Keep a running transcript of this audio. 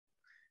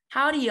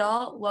Howdy,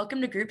 y'all.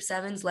 Welcome to Group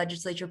 7's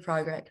Legislature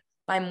Project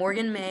by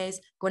Morgan Mays,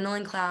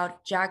 Gwendolyn Cloud,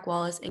 Jack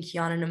Wallace, and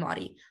Kiana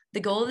Namadi.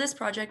 The goal of this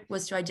project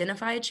was to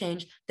identify a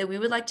change that we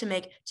would like to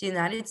make to the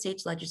United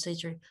States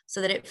Legislature so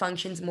that it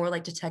functions more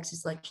like the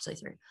Texas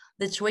Legislature.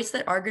 The choice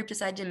that our group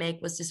decided to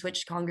make was to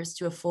switch Congress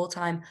to a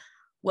full-time,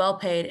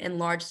 well-paid, and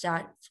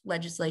large-staff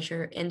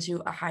legislature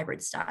into a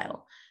hybrid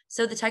style.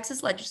 So the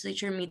Texas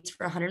Legislature meets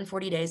for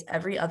 140 days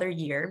every other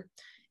year,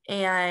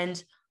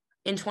 and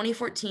in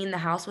 2014,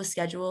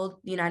 the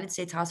United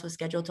States House was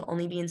scheduled to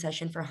only be in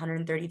session for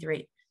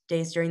 133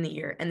 days during the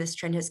year, and this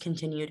trend has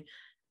continued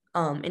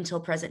until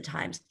present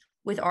times.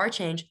 With our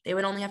change, they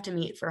would only have to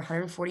meet for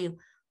 140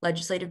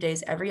 legislative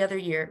days every other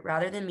year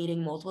rather than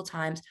meeting multiple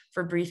times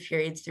for brief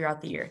periods throughout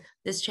the year.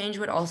 This change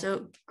would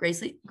also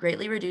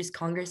greatly reduce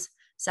Congress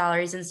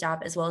salaries and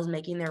staff, as well as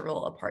making their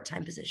role a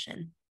part-time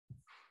position.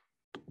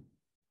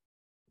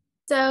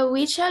 So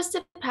we chose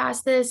to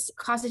pass this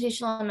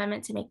constitutional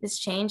amendment to make this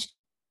change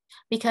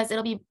because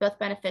it'll be both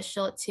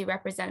beneficial to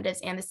representatives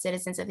and the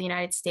citizens of the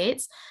United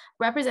States.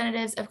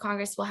 Representatives of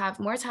Congress will have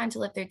more time to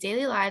live their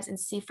daily lives and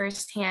see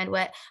firsthand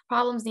what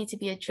problems need to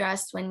be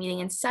addressed when meeting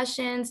in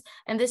sessions.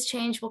 And this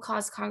change will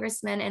cause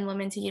congressmen and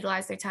women to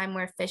utilize their time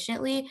more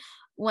efficiently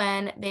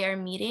when they are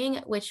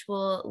meeting, which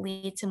will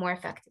lead to more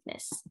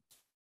effectiveness.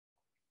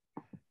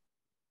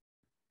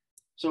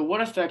 So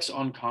what effects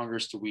on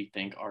Congress do we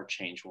think our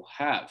change will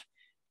have?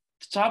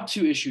 The top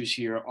two issues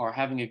here are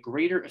having a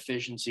greater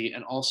efficiency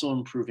and also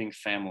improving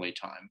family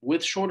time.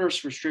 With shorter,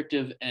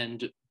 restrictive,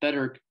 and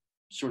better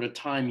sort of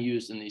time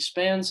used in these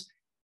spans,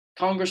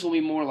 Congress will be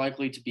more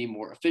likely to be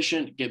more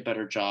efficient, get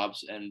better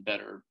jobs and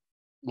better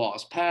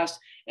laws passed,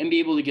 and be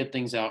able to get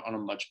things out on a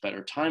much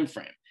better time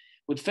frame.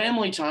 With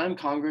family time,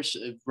 Congress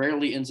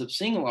rarely ends up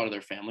seeing a lot of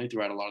their family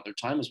throughout a lot of their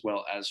time, as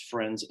well as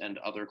friends and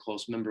other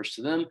close members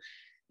to them.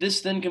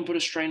 This then can put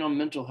a strain on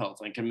mental health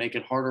and can make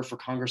it harder for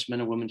congressmen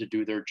and women to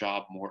do their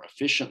job more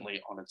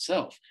efficiently on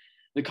itself.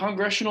 The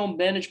Congressional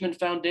Management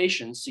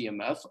Foundation,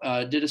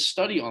 CMF, did a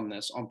study on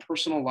this, on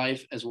personal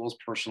life as well as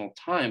personal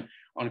time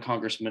on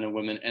congressmen and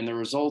women, and the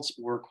results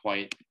were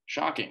quite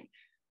shocking.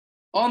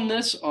 On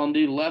this, on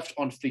the left,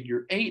 on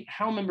figure 8,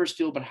 how members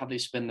feel about how they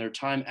spend their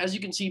time. As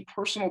you can see,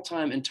 personal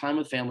time and time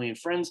with family and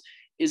friends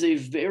is a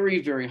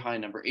very, very high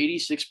number.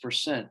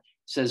 86%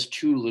 says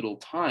too little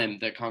time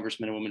that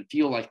congressmen and women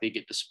feel like they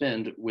get to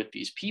spend with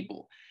these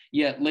people.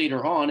 Yet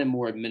later on in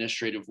more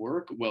administrative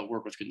work,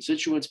 work with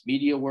constituents,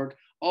 media work,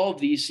 all of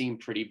these seem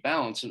pretty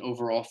balanced and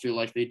overall feel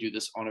like they do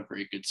this on a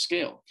very good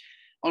scale.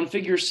 On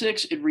figure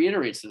 6, it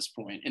reiterates this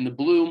point. In the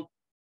blue,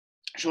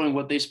 showing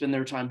what they spend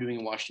their time doing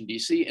in Washington,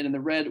 D.C., and in the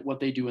red,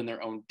 what they do in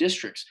their own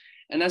districts.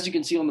 And as you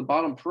can see on the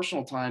bottom,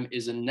 personal time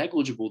is a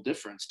negligible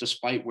difference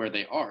despite where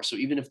they are. So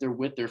even if they're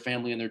with their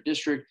family in their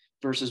district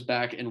versus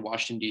back in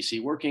Washington,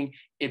 D.C. working,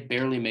 it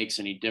barely makes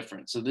any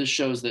difference. So this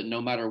shows that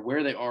no matter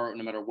where they are,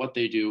 no matter what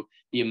they do,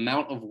 the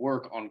amount of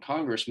work on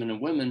congressmen and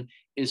women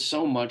is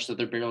so much that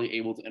they're barely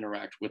able to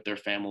interact with their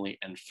family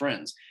and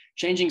friends.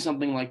 Changing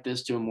something like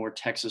this to a more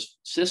Texas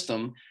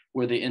system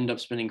where they end up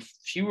spending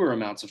fewer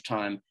amounts of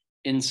time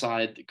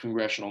inside the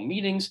congressional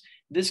meetings,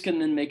 this can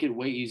then make it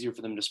way easier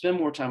for them to spend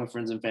more time with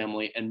friends and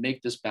family and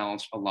make this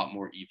balance a lot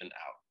more evened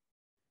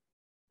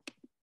out.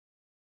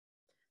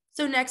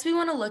 So next we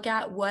want to look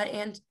at what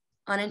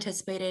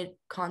unanticipated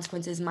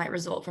consequences might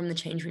result from the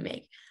change we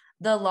make.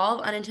 The law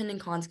of unintended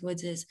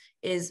consequences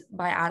is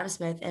by Adam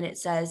Smith, and it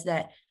says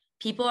that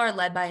people are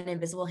led by an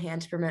invisible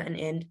hand to promote an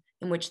end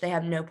in which they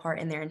have no part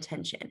in their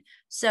intention.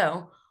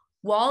 So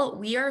while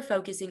we are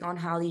focusing on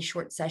how these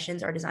short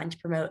sessions are designed to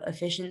promote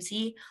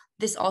efficiency,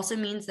 this also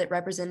means that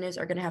representatives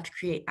are going to have to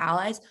create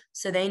allies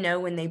so they know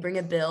when they bring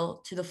a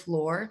bill to the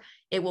floor,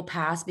 it will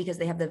pass because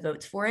they have the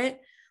votes for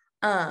it.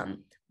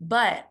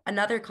 But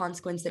another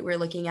consequence that we're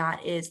looking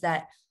at is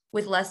that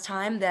with less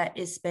time that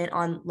is spent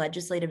on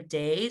legislative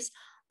days,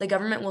 the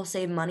government will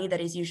save money that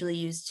is usually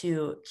used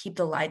to keep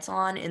the lights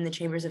on in the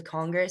chambers of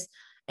Congress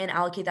and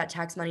allocate that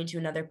tax money to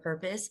another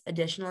purpose.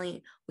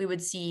 Additionally, we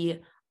would see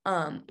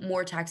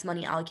more tax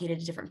money allocated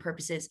to different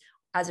purposes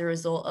as a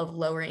result of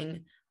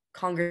lowering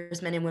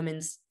congressmen and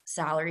women's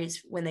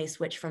salaries when they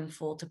switch from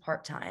full to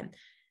part-time.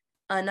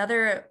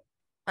 Another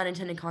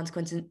unintended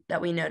consequence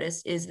that we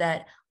noticed is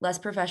that less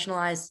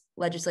professionalized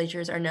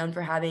legislatures are known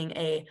for having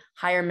a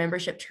higher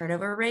membership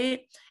turnover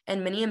rate,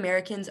 and many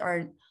Americans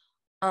are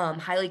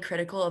highly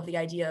critical of the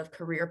idea of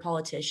career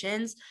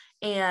politicians,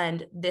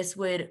 and this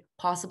would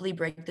possibly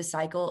break the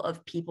cycle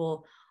of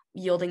people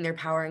yielding their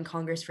power in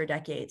Congress for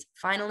decades.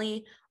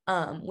 Finally,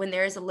 when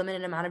there is a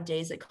limited amount of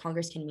days that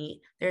Congress can meet,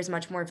 there's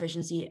much more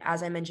efficiency.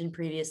 As I mentioned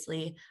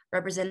previously,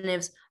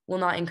 representatives will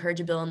not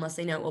encourage a bill unless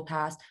they know it will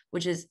pass,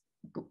 which is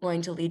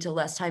going to lead to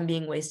less time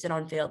being wasted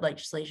on failed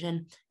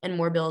legislation and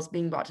more bills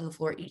being brought to the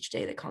floor each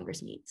day that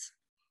Congress meets.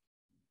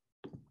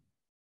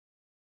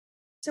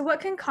 So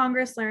what can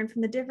Congress learn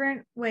from the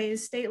different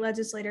ways state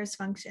legislators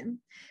function?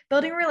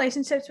 Building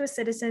relationships with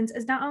citizens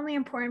is not only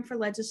important for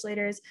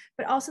legislators,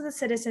 but also the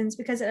citizens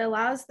because it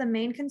allows the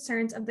main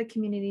concerns of the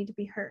community to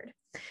be heard.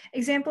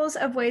 Examples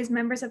of ways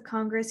members of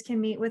Congress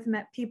can meet with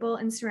people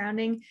in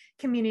surrounding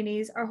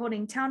communities are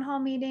holding town hall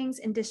meetings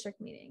and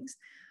district meetings.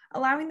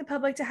 Allowing the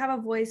public to have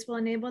a voice will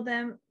enable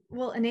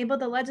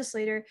the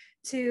legislator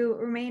to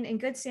remain in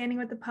good standing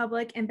with the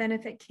public and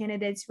benefit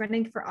candidates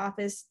running for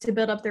office to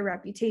build up their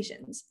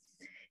reputations.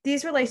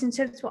 These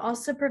relationships will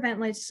also prevent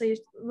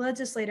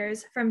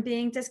legislators from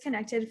being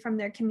disconnected from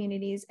their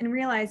communities and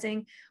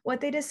realizing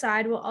what they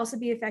decide will also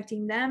be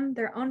affecting them,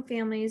 their own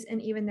families,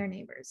 and even their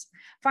neighbors.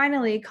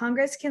 Finally,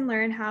 Congress can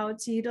learn how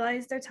to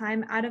utilize their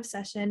time out of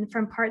session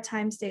from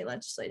part-time state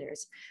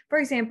legislators. For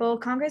example,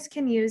 Congress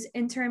can use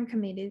interim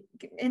committees,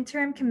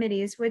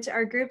 which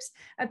are groups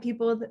of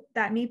people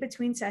that meet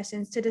between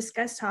sessions to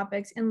discuss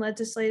topics and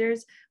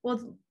legislators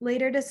will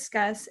later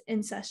discuss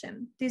in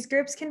session. These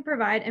groups can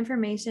provide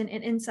information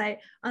and insight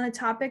on the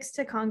topics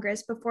to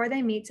Congress before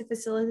they meet to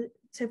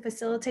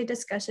facilitate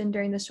discussion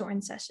during the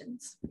shortened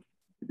sessions.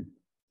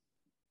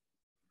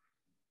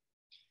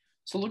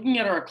 So looking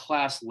at our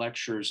class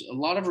lectures, a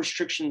lot of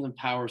restrictions and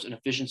powers and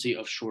efficiency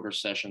of shorter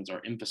sessions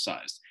are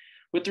emphasized.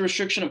 With the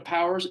restriction of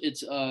powers,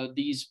 it's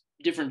these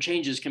different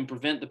changes can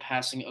prevent the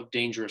passing of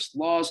dangerous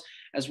laws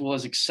as well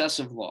as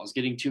excessive laws.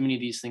 Getting too many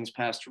of these things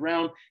passed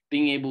around,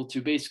 being able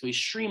to basically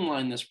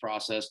streamline this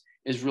process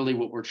is really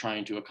what we're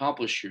trying to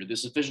accomplish here.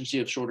 This efficiency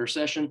of shorter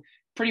session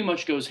pretty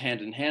much goes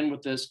hand in hand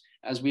with this,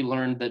 as we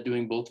learned that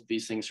doing both of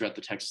these things throughout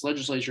the Texas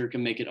legislature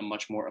can make it a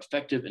much more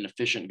effective and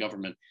efficient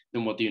government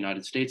than what the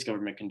United States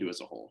government can do as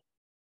a whole.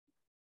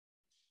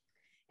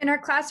 In our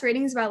class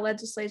ratings about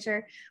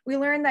legislature, we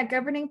learned that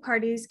governing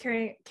parties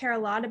care a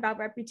lot about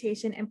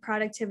reputation and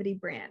productivity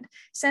brand.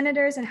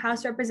 Senators and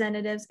House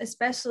representatives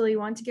especially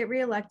want to get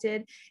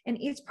reelected, and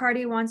each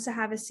party wants to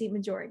have a seat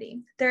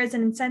majority. There is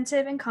an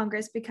incentive in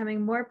Congress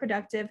becoming more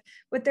productive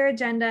with their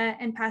agenda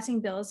and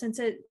passing bills, since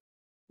it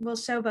will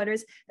show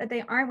voters that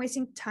they aren't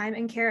wasting time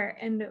and care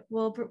and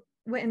will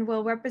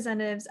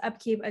representatives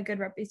upkeep a good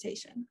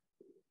reputation.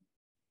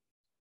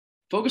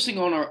 Focusing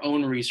on our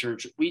own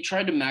research, we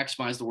tried to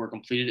maximize the work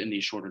completed in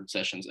these shortened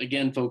sessions,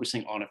 again,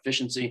 focusing on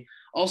efficiency,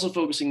 also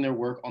focusing their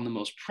work on the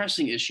most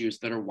pressing issues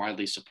that are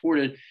widely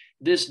supported.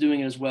 This doing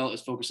it as well as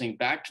focusing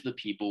back to the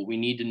people. We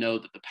need to know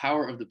that the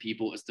power of the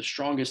people is the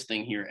strongest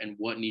thing here and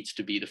what needs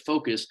to be the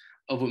focus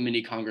of what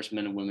many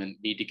congressmen and women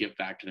need to give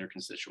back to their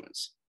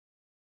constituents.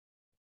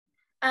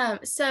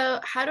 So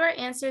how do our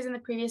answers in the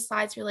previous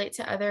slides relate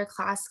to other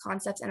class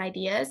concepts and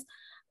ideas?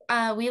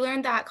 We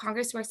learned that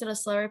Congress works at a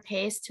slower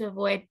pace to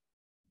avoid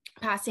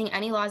passing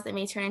any laws that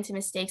may turn into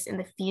mistakes in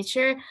the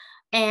future,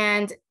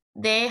 and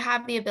they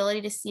have the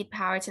ability to cede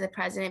power to the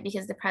president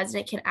because the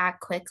president can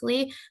act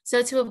quickly.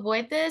 So to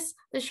avoid this,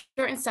 the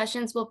shortened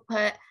sessions will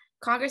put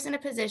Congress in a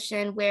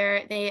position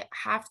where they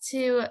have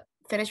to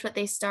finish what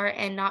they start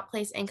and not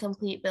place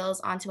incomplete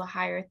bills onto a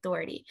higher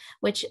authority,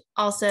 which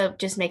also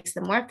just makes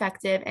them more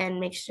effective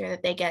and makes sure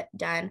that they get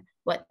done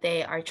what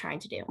they are trying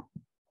to do.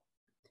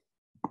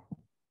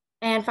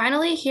 And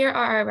finally, here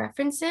are our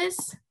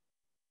references.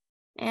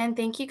 And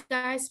thank you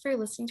guys for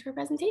listening to our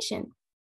presentation.